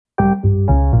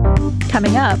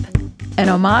Coming up, an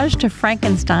homage to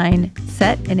Frankenstein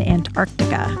set in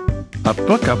Antarctica. A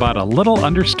book about a little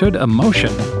understood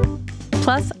emotion.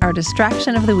 Plus, our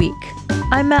distraction of the week.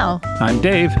 I'm Mel. I'm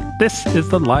Dave. This is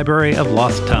the Library of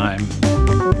Lost Time.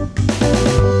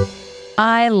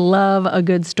 I love a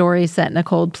good story set in a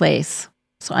cold place.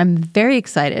 So I'm very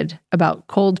excited about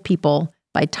Cold People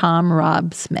by Tom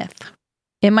Robb Smith.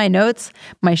 In my notes,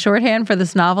 my shorthand for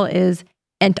this novel is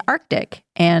Antarctic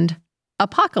and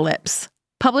Apocalypse.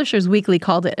 Publishers Weekly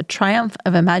called it a triumph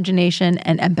of imagination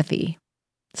and empathy.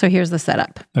 So here's the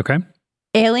setup. Okay.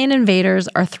 Alien invaders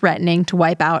are threatening to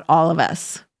wipe out all of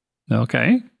us.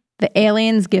 Okay. The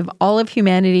aliens give all of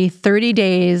humanity 30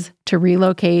 days to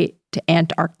relocate to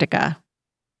Antarctica.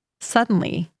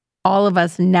 Suddenly, all of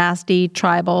us nasty,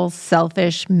 tribal,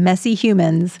 selfish, messy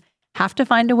humans have to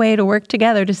find a way to work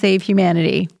together to save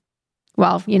humanity.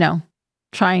 Well,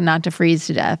 trying not to freeze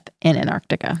to death in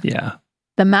Antarctica. Yeah.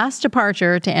 The mass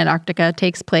departure to Antarctica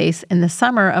takes place in the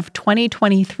summer of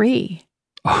 2023.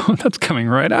 Oh, that's coming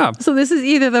right up. So this is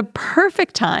either the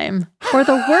perfect time or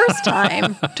the worst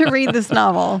time to read this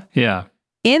novel. Yeah.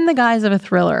 In the guise of a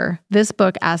thriller, this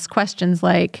book asks questions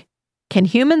like, can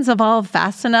humans evolve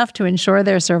fast enough to ensure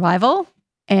their survival?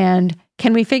 And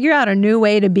can we figure out a new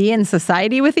way to be in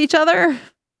society with each other?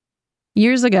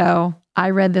 Years ago,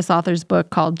 I read this author's book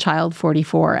called Child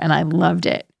 44, and I loved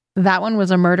it. That one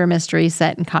was a murder mystery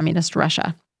set in communist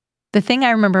Russia. The thing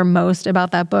I remember most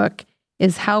about that book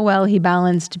is how well he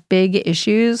balanced big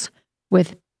issues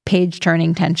with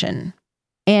page-turning tension.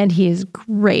 And he is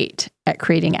great at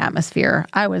creating atmosphere.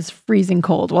 I was freezing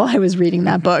cold while I was reading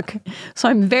that book. So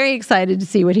I'm very excited to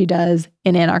see what he does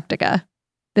in Antarctica.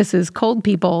 This is Cold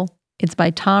People. It's by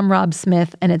Tom Robb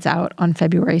Smith, and it's out on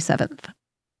February 7th.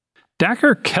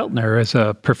 Dacher Keltner is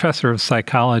a professor of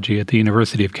psychology at the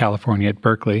University of California at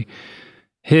Berkeley.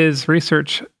 His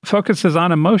research focuses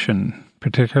on emotion,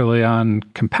 particularly on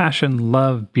compassion,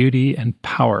 love, beauty, and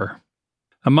power.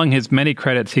 Among his many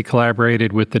credits, he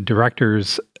collaborated with the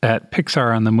directors at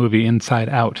Pixar on the movie Inside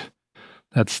Out.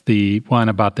 That's the one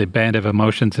about the band of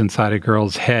emotions inside a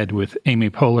girl's head with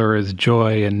Amy Poehler as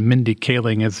joy and Mindy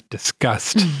Kaling as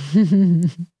disgust.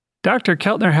 Dr.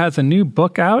 Keltner has a new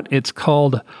book out. It's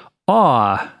called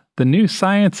Awe, the New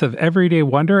Science of Everyday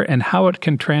Wonder and How It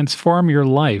Can Transform Your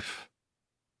Life.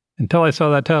 Until I saw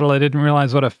that title, I didn't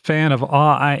realize what a fan of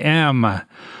awe I am.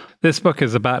 This book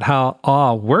is about how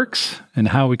awe works and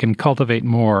how we can cultivate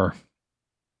more.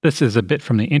 This is a bit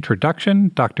from the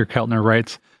introduction. Dr. Keltner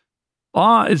writes,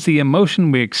 awe is the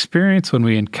emotion we experience when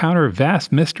we encounter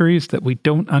vast mysteries that we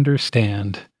don't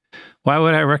understand. Why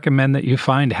would I recommend that you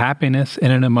find happiness in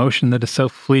an emotion that is so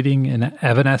fleeting and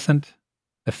evanescent?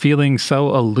 A feeling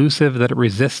so elusive that it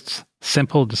resists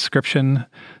simple description,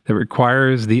 that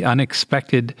requires the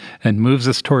unexpected and moves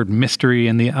us toward mystery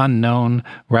and the unknown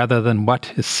rather than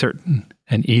what is certain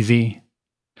and easy.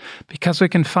 Because we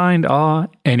can find awe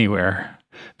anywhere.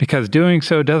 Because doing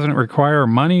so doesn't require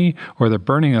money or the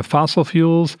burning of fossil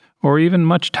fuels or even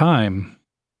much time.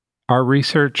 Our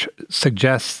research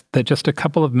suggests that just a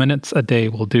couple of minutes a day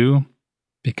will do.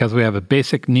 Because we have a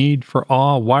basic need for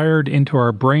awe wired into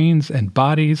our brains and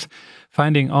bodies,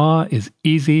 finding awe is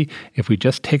easy if we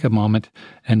just take a moment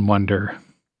and wonder.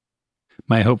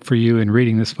 My hope for you in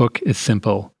reading this book is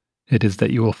simple. It is that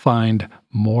you will find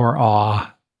more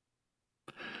awe.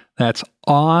 That's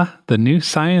Awe, the New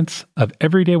Science of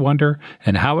Everyday Wonder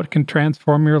and How It Can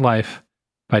Transform Your Life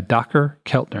by Dacher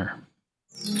Keltner.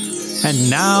 And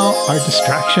now our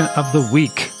distraction of the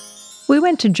week. We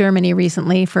went to Germany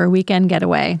recently for a weekend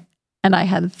getaway, and I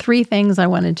had 3 things I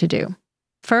wanted to do.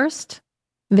 First,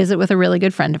 visit with a really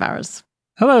good friend of ours.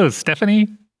 Hello, Stephanie.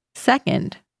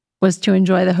 Second was to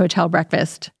enjoy the hotel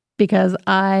breakfast, because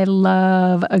I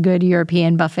love a good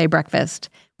European buffet breakfast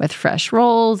with fresh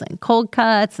rolls and cold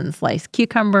cuts and sliced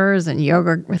cucumbers and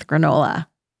yogurt with granola.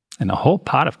 And a whole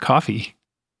pot of coffee.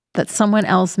 That someone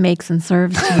else makes and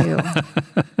serves to you.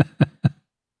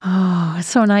 Oh, it's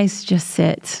so nice to just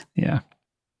sit. Yeah.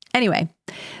 Anyway,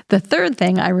 the third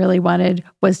thing I really wanted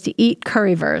was to eat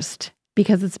currywurst,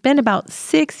 because it's been about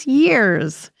 6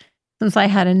 years since I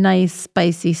had a nice,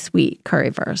 spicy, sweet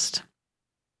currywurst.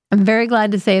 I'm very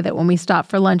glad to say that when we stopped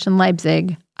for lunch in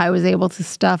Leipzig, I was able to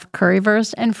stuff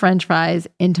currywurst and French fries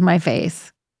into my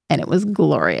face, and it was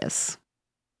glorious.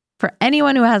 For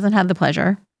anyone who hasn't had the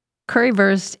pleasure,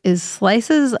 currywurst is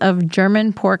slices of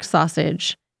German pork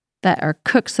sausage that are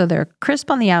cooked so they're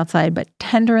crisp on the outside but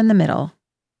tender in the middle.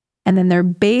 And then they're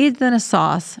bathed in a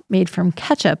sauce made from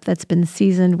ketchup that's been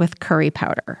seasoned with curry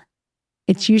powder.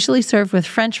 It's usually served with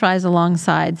French fries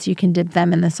alongside, so you can dip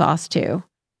them in the sauce too.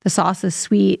 The sauce is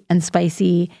sweet and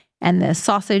spicy, and the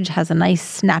sausage has a nice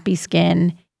snappy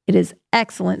skin. It is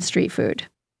excellent street food.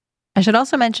 I should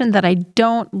also mention that I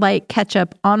don't like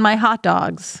ketchup on my hot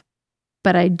dogs,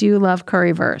 but I do love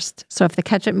currywurst. So if the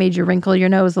ketchup made you wrinkle your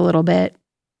nose a little bit,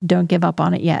 don't give up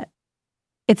on it yet.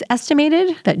 It's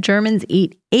estimated that Germans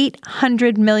eat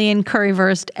 800 million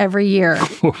currywurst every year.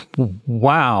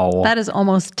 Wow. That is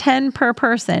almost 10 per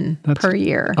person per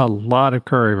year. A lot of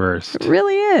currywurst. It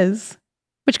really is.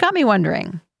 Which got me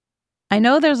wondering. I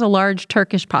know there's a large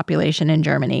Turkish population in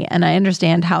Germany, and I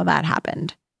understand how that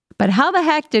happened. But how the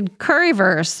heck did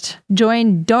currywurst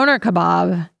join doner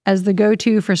kebab as the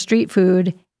go-to for street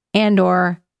food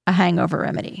and/or a hangover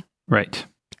remedy? Right.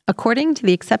 According to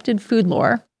the accepted food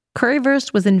lore,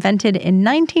 currywurst was invented in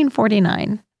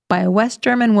 1949 by a West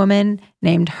German woman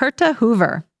named Herta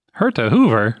Hoover. Herta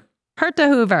Hoover? Herta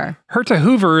Hoover. Herta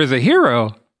Hoover is a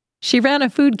hero. She ran a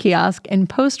food kiosk in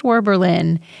post-war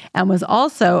Berlin and was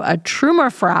also a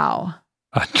Trümmerfrau.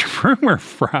 A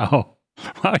Trümmerfrau?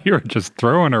 Wow, you're just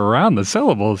throwing around the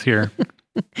syllables here.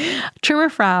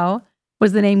 Trümmerfrau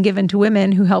was the name given to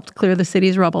women who helped clear the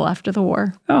city's rubble after the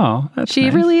war. Oh, that's She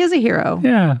nice. really is a hero.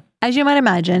 Yeah. As you might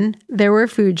imagine, there were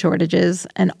food shortages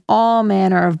and all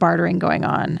manner of bartering going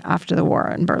on after the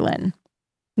war in Berlin.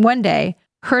 One day,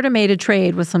 Herta made a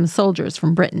trade with some soldiers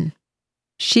from Britain.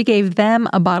 She gave them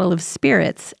a bottle of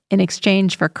spirits in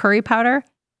exchange for curry powder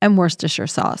and Worcestershire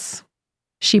sauce.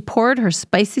 She poured her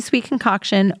spicy sweet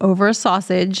concoction over a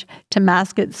sausage to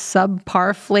mask its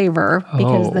subpar flavor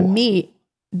because the meat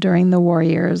during the war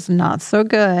years, not so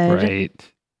good.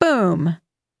 Right. Boom.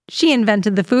 She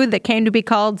invented the food that came to be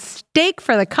called steak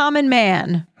for the common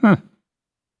man. Huh.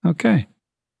 Okay.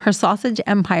 Her sausage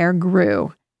empire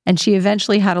grew, and she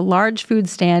eventually had a large food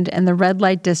stand in the red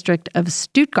light district of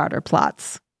Stuttgarter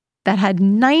Platz that had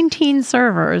 19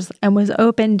 servers and was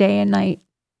open day and night.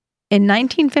 In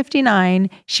 1959,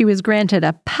 she was granted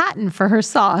a patent for her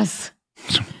sauce,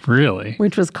 Really?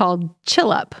 which was called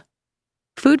Chill-Up.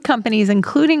 Food companies,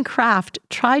 including Kraft,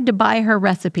 tried to buy her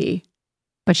recipe,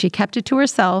 but she kept it to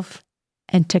herself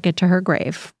and took it to her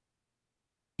grave.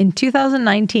 In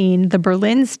 2019, the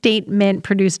Berlin State Mint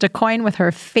produced a coin with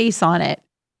her face on it,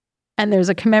 and there's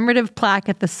a commemorative plaque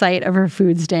at the site of her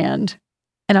food stand.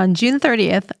 And on June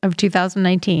 30th of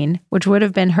 2019, which would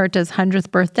have been Herta's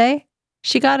 100th birthday,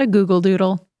 she got a Google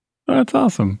Doodle. That's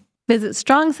awesome. Visit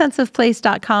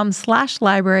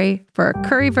strongsenseofplace.com/library for a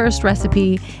currywurst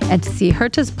recipe and to see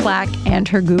Herta's plaque and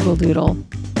her Google Doodle.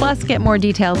 Plus, get more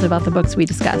details about the books we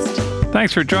discussed.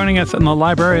 Thanks for joining us in the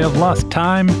Library of Lost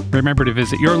Time. Remember to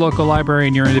visit your local library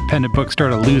and your independent bookstore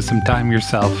to lose some time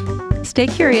yourself. Stay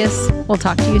curious. We'll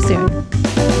talk to you soon.